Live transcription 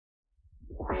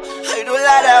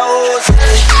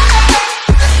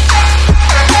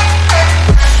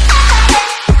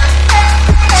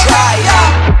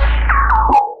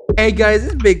Hey guys,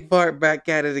 it's Big Bart back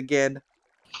at it again.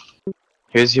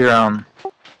 Here's your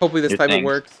Hopefully this your time it things.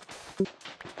 works.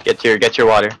 Get your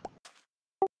water.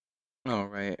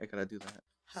 Alright, I gotta do that.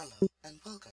 Hello and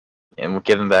welcome. And we'll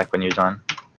give them back when you're done.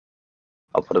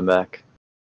 I'll put them back.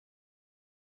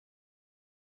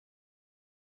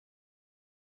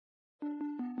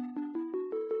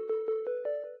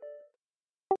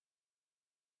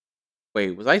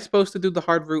 Wait, was I supposed to do the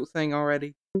hard route thing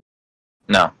already?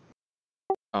 No.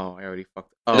 Oh, I already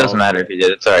fucked. It doesn't matter if you did.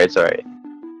 It's alright, it's alright.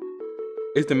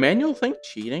 Is the manual thing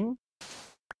cheating?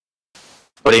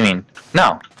 What do you mean?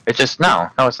 No. It's just no,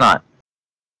 it's not.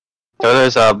 Throw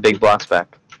those big blocks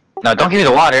back. No, don't give me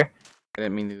the water. I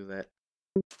didn't mean to do that.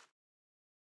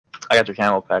 I got your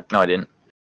camel pack. No, I didn't.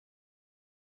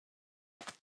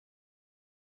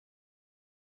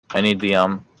 I need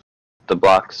the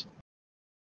blocks.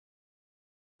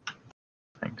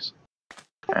 Thanks.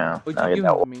 Yeah, What'd now I you get give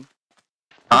that one. me?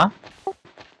 Huh?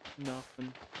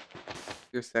 Nothing.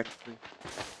 You're sexy.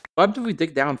 What happens if we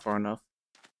dig down far enough?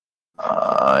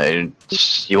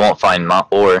 You won't find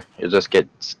ore. You'll just get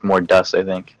more dust, I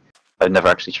think. I've never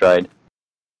actually tried.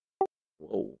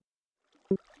 Whoa.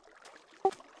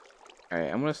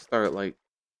 Alright, I'm gonna start, like,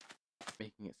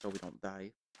 making it so we don't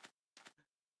die.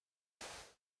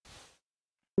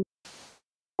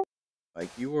 Like,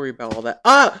 you worry about all that.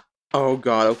 Ah! Oh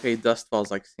god, okay, dust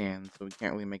falls like sand, so we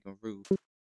can't really make a roof.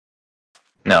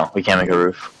 No, we can't make a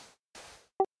roof.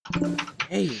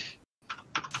 Hey!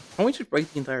 Can't we just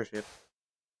break the entire ship?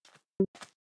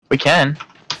 We can.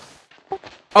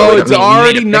 Oh, we it's need a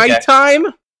already pickaxe.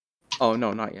 nighttime? Oh,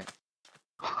 no, not yet.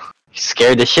 You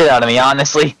scared the shit out of me,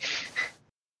 honestly.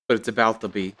 But it's about to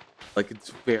be. Like,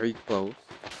 it's very close.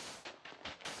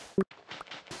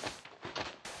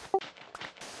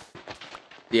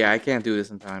 Yeah, I can't do this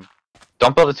in time.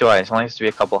 Don't build it too high. It only has to be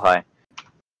a couple high.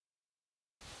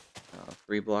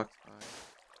 3 blocks high.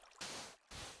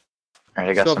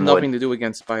 Alright, I got Still have some nothing wood. to do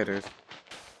against spiders.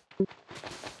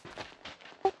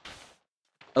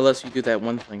 Unless you do that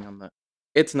one thing on the...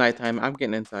 It's nighttime. I'm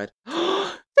getting inside.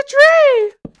 The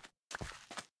tree!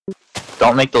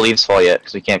 Don't make the leaves fall yet,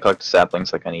 because we can't collect the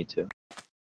saplings like I need to.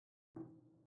 I'm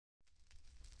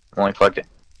only collecting.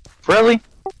 Really?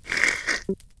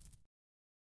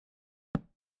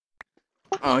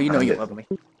 Oh, you know you love me.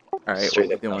 Alright, what Straight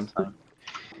we up doing? time.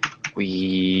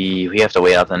 We have to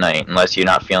wait out the night unless you're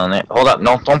not feeling it. Hold up!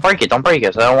 No, don't break it! Don't break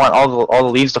it! I don't want all the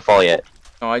leaves to fall yet.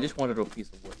 No, I just wanted a piece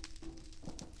of wood.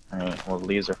 Alright, well the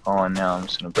leaves are falling now. I'm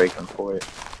just gonna break them for it.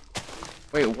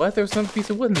 Wait, what? There was another piece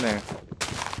of wood in there.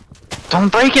 Don't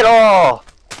break it all!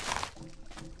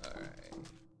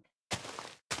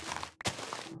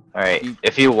 Alright,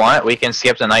 if you want, we can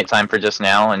skip the nighttime for just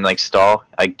now and like stall.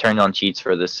 I turned on cheats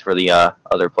for this for the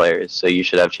other players, so you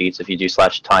should have cheats if you do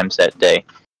 /time set day.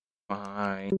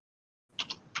 Fine.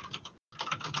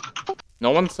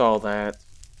 No one saw that.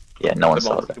 Yeah, no one The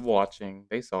saw boss that. watching.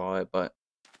 They saw it, but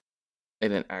they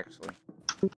didn't actually.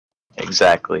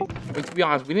 Exactly. I mean, to be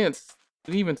honest, we didn't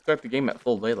even start the game at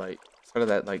full daylight.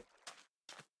 Started at like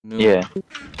noon. Yeah.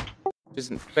 Which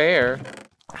isn't fair.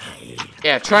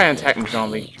 Yeah, try and attack me,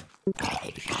 zombie.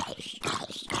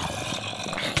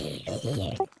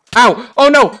 Ow! Oh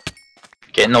no!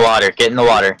 Get in the water, get in the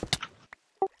water.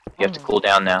 You have to cool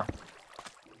down now.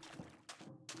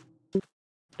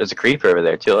 There's a creeper over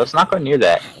there too. Let's not go near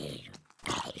that.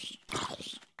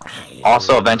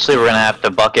 Also, eventually we're gonna have to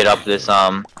bucket up this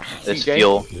this CJ?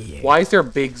 fuel. Why is there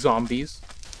big zombies?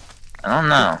 I don't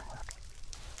know.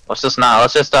 Let's just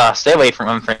stay away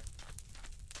from them.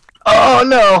 Oh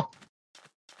no!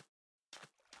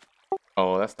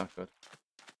 Oh, that's not good.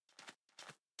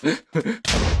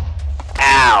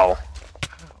 Ow!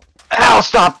 Ow!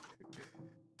 Stop!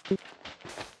 I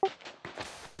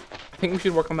think we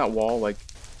should work on that wall, like,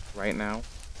 right now.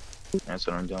 That's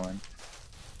what I'm doing.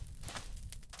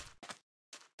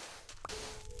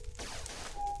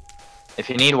 If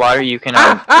you need water, you can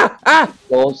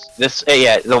this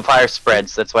yeah, the fire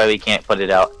spreads. That's why we can't put it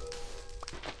out.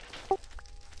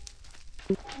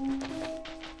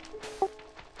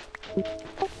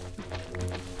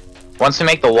 Once we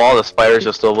make the wall, the spiders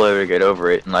will still be able to get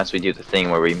over it, unless we do the thing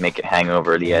where we make it hang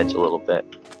over the edge a little bit.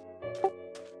 Oh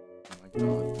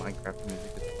my god, Minecraft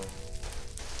music is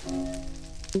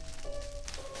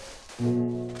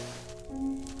playing.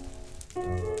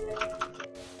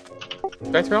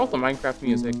 Did I turn off the Minecraft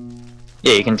music?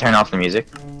 Yeah, you can turn off the music.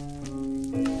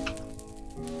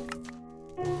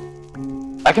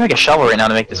 I can make a shovel right now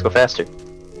to make this go faster.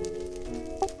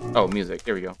 Oh, music.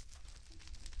 Here we go.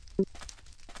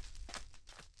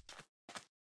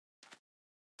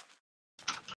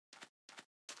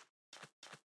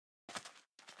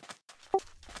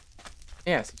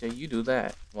 Yeah, CJ, you do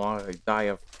that while I die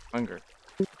of hunger.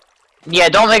 Yeah,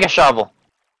 don't make a shovel.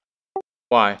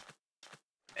 Why?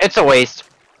 It's a waste.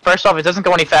 First off, it doesn't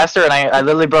go any faster, and I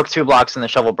literally broke 2 blocks and the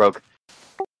shovel broke.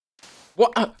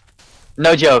 What?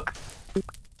 No joke.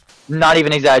 Not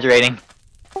even exaggerating.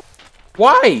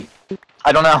 Why?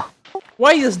 I don't know.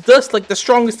 Why is dust like the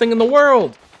strongest thing in the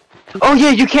world? Oh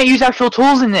yeah, you can't use actual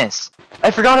tools in this.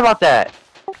 I forgot about that.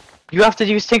 You have to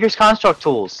use Tinker's Construct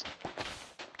tools.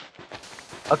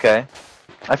 Okay.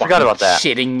 I forgot about that.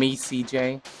 Shitting me,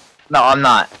 CJ. No, I'm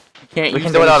not. You can't We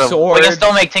use can do it out of. swords. We can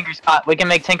still make we can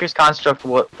make Tinker's Construct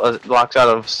blocks out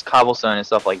of cobblestone and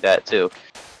stuff like that too.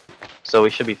 So we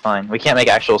should be fine. We can't make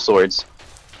actual swords.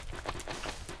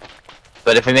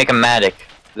 But if we make a Matic,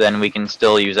 then we can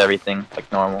still use everything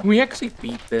like normal. Can we actually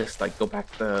beat this? Like, go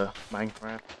back to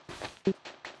Minecraft?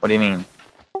 What do you mean?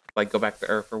 Like, go back to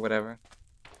Earth or whatever?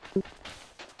 Is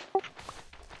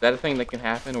that a thing that can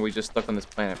happen, or are we just stuck on this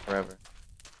planet forever?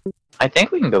 I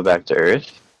think we can go back to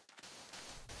Earth.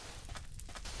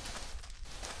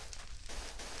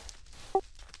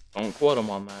 Don't quote him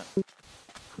on that.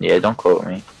 Yeah, don't quote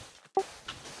me.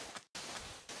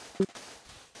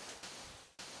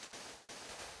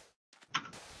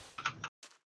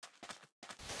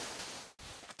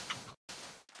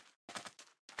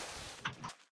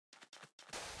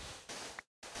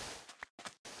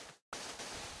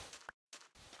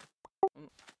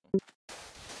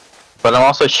 But I'm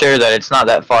also sure that it's not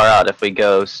that far out. If we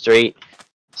go straight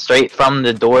from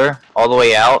the door all the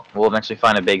way out, we'll eventually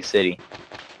find a big city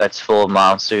that's full of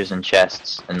monsters and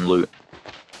chests and loot.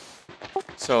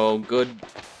 So, good.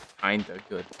 Kinda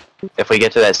good. If we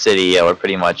get to that city, yeah,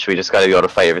 we just gotta be able to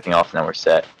fight everything off and then we're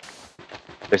set.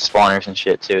 There's spawners and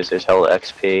shit too, so there's hella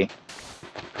XP.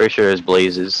 Pretty sure there's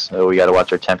blazes, so we gotta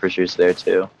watch our temperatures there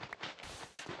too.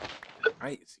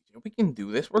 Alright, CJ, we can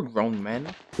do this. We're grown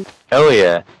men. Hell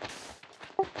yeah.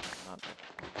 Not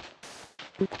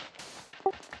that.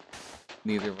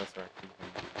 Neither of us are actually grown.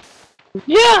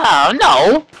 Yeah,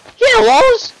 no! Yeah,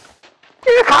 Walls!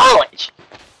 You're in college!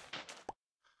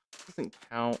 Doesn't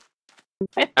count.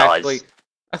 It does.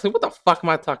 Actually, what the fuck am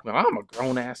I talking about? I'm a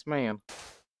grown ass man.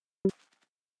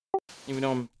 Even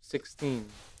though I'm 16.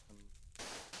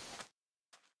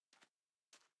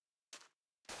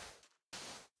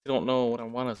 I don't know what I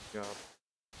want as a job.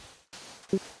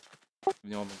 Even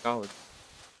though I'm in college.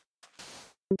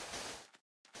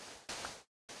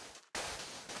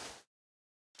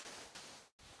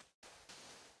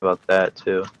 About that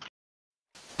too.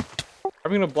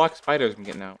 I'm gonna block spiders from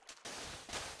getting out.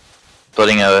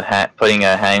 Putting a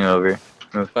hangover.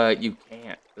 But you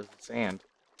can't, because it's sand.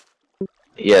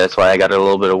 Yeah, that's why I got a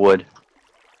little bit of wood.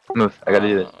 Move, I gotta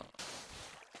do this.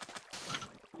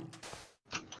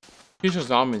 Future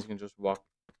zombies can just walk.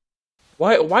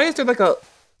 Why is there like a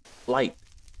light?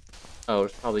 Oh,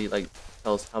 it's probably like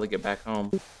tell us how to get back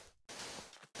home.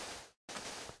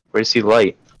 Where do you see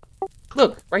light?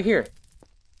 Look, right here.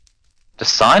 The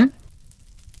sun?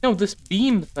 No, this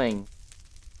beam thing.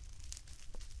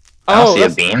 I don't see a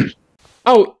beam.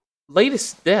 Oh,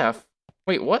 latest death.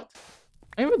 Wait, what?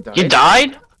 I haven't died. You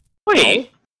died?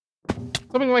 Wait. No.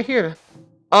 Something right here.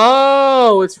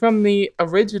 Oh, it's from the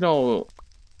original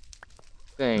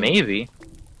thing. Maybe.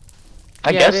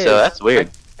 I guess so. That's weird.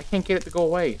 I can't get it to go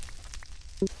away.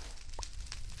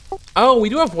 Oh, we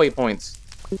do have waypoints.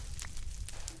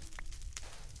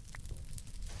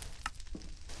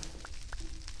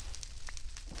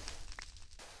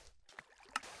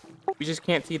 We just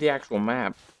can't see the actual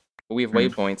map. But we have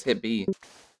waypoints. Hit B.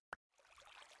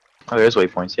 Oh, there's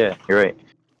waypoints. Yeah, you're right.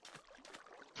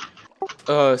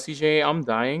 CJ, I'm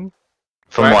dying.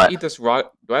 From what? Eat this do I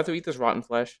have to eat this rotten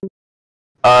flesh?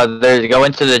 There. Go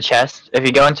into the chest. If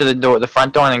you go into the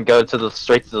front door, and then go to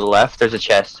straight to the left, there's a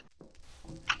chest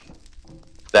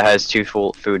that has 2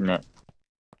 full food in it.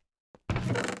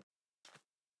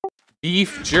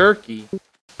 Beef jerky.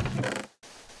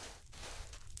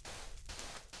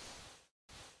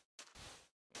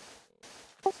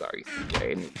 Sorry,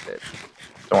 CJ, I need this.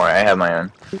 Don't worry, I have my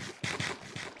own.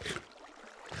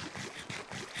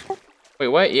 Wait,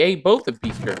 what? You ate both the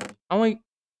beef jerky. I'm like...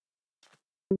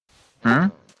 Hmm?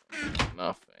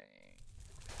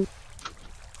 Nothing.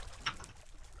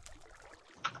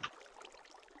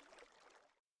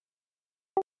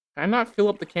 Can I not fill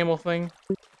up the camel thing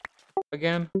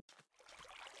again?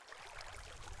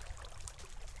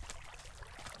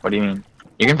 What do you mean?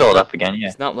 You can fill it up again, yeah.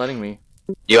 It's not letting me.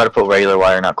 You gotta put regular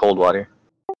water, not cold water.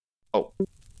 Oh.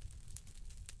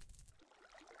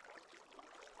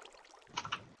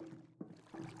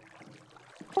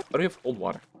 Why do we have cold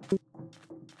water?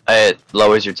 It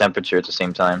lowers your temperature at the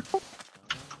same time.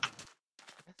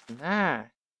 That's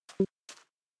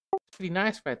pretty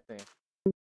nice right there.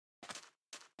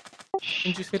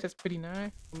 Didn't you say that's pretty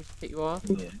nice? Let me just hit you off.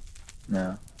 Yeah.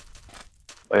 No.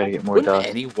 I gotta get more Wouldn't dust.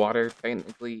 any water,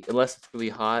 technically, unless it's really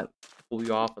hot, cool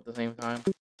you off at the same time?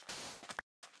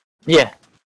 Yeah.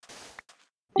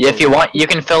 Yeah, if you want, you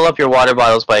can fill up your water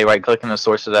bottles by right-clicking the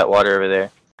source of that water over there.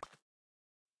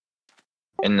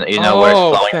 And you know where it's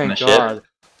flowing from the God. ship.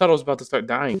 I thought I was about to start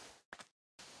dying.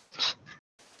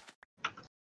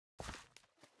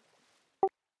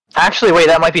 Actually, wait,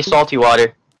 that might be salty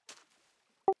water.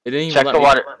 It didn't even Check let the me,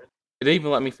 water. It didn't even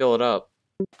let me fill it up.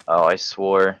 Oh, I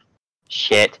swore.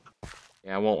 Shit.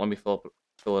 Yeah, it won't let me fill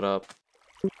it up.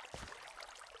 We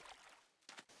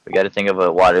gotta think of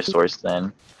a water source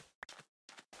then.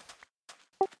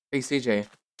 Hey CJ,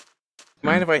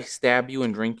 mind if I stab you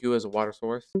and drink you as a water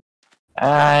source?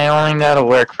 I only gotta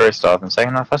work first off, and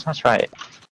second off, let's not try it.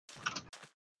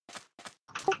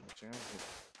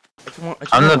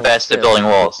 I'm the best at building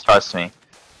walls, trust me.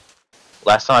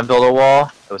 Last time I built a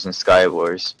wall, it was in Sky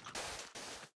Wars.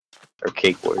 Or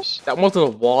Cake Wars. That wasn't a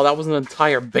wall, that was an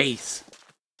entire base.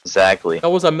 Exactly. That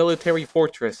was a military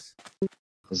fortress.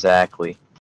 Exactly.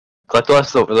 Collect the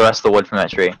rest of the wood from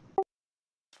that tree.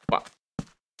 Wow.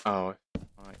 Oh.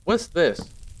 Right. What's this?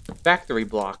 Factory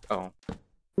block. Oh.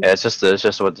 Yeah, it's just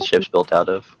what the ship's built out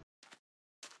of.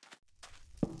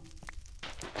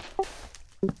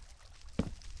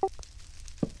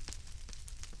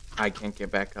 I can't get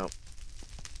back up.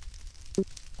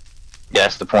 Yeah,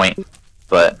 that's the point.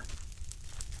 But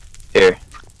here.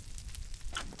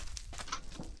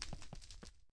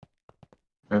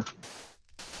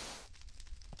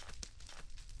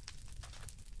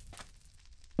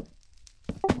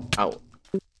 Ow.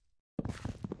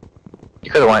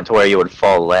 You could have went to where you would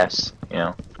fall less, you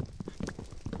know.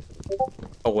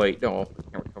 Oh wait, no, I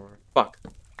can't recover. Fuck.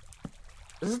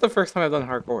 This is the first time I've done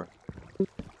hardcore.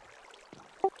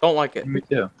 Don't like it. Me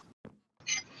too.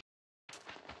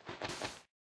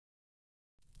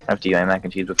 I have to eat my mac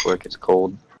and cheese before it gets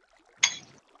cold.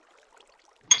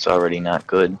 It's already not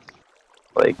good.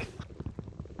 Like,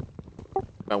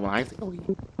 But when I have to go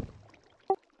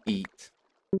eat.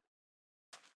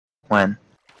 when?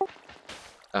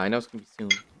 I know it's gonna be soon.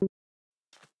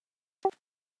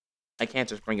 I can't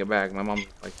just bring it back. My mom's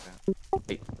like that.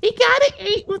 Hey, he gotta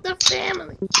eat with the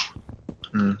family.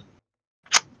 Hmm.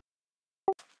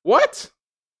 What?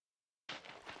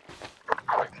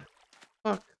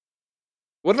 Fuck.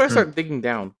 What if I start digging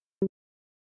down?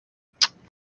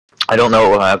 I don't know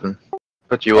what will happen.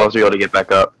 But you will have to be able to get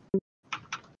back up.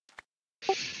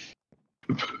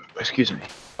 Excuse me.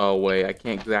 Oh wait, I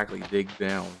can't exactly dig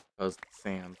down because of the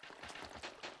sand.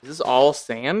 Is this all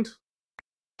sand?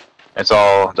 It's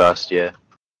all dust, yeah.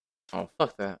 Oh,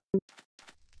 fuck that.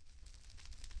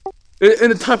 In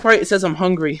the top right, it says I'm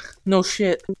hungry. No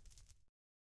shit.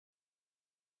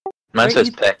 Mine Should I says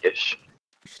eat- peckish.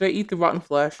 Should I eat the rotten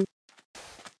flesh?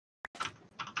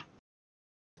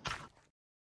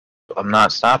 I'm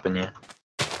not stopping you.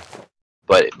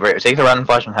 But take the rotten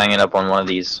flesh and hang it up on one of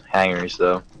these hangers,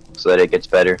 though, so that it gets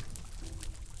better.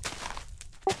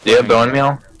 Do you have bone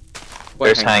meal? What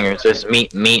There's hangers. There's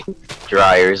meat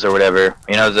dryers or whatever.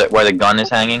 You know where the gun is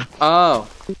hanging? Oh.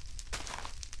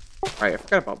 Right, I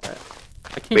forgot about that.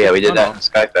 I can't But yeah, get we the did gun that in off.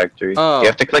 Sky Factory. Oh. You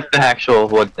have to click the actual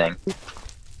wood thing.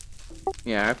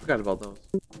 Yeah, I forgot about those.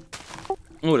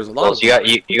 Oh, there's a lot Well, of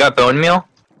you got bone meal?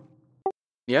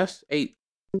 Yes? 8.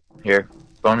 Here.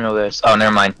 Bone meal this. Oh,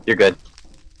 never mind. You're good.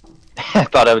 I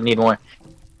thought I would need more.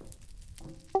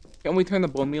 Can we turn the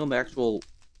bone meal into actual...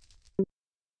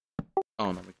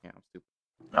 Oh, no, we can't. I'm stupid.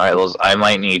 Alright, well, I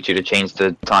might need you to change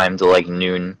the time to, like,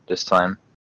 noon this time.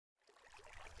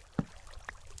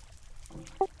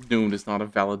 Noon is not a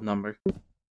valid number.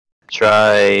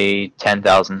 Try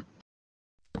 10,000.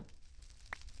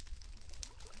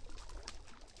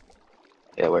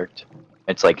 Yeah, it worked.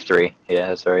 It's like 3. Yeah,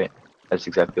 that's right. That's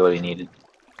exactly what he needed.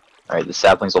 Alright, the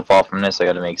saplings will fall from this. I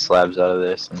gotta make slabs out of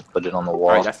this and put it on the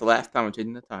wall. Alright, that's the last time I'm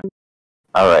changing the time.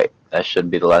 Alright, that should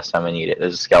be the last time I need it.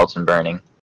 There's a skeleton burning.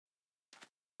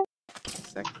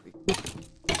 Sexy.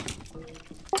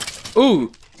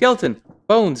 Ooh! Skeleton!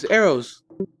 Bones! Arrows!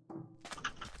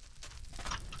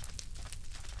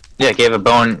 Yeah, it gave a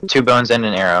bone, 2 bones and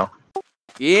an arrow.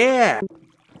 Yeah!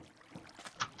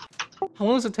 How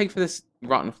long does it take for this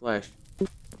rotten flesh?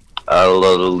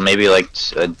 Maybe like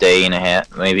a day and a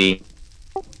half, maybe.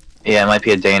 Yeah, it might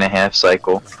be a day and a half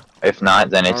cycle. If not,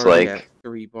 then it's Already like... at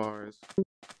 3 bars.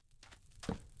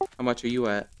 How much are you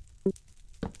at?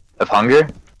 Of hunger?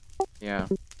 Yeah.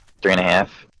 3.5.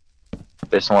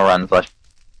 There's some more rotten flesh.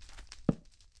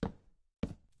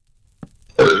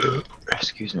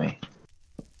 Excuse me.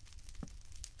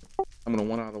 I'm I'm gonna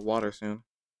run out of water soon.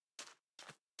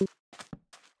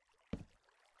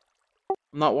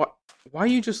 I'm not why are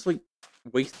you just like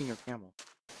wasting your camel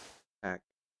pack?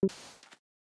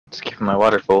 Just keeping my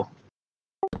water full.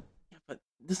 Yeah, but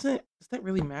does that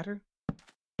really matter?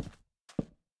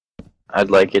 I'd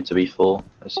like it to be full.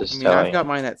 That's I just mean, how I've I got am.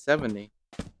 mine at 70.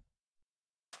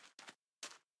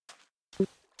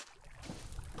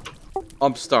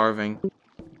 I'm starving.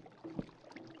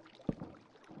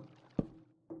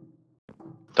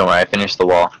 Don't worry, I finished the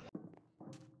wall.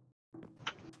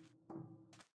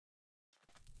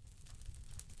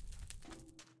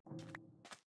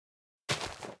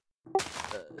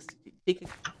 I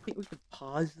think we could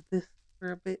pause this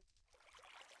for a bit.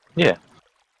 Yeah.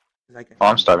 'Cause I Oh,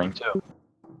 I'm starving too.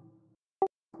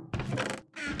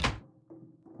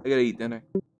 gotta eat dinner.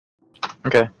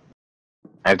 Okay.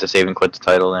 I have to save and quit the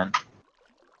title then.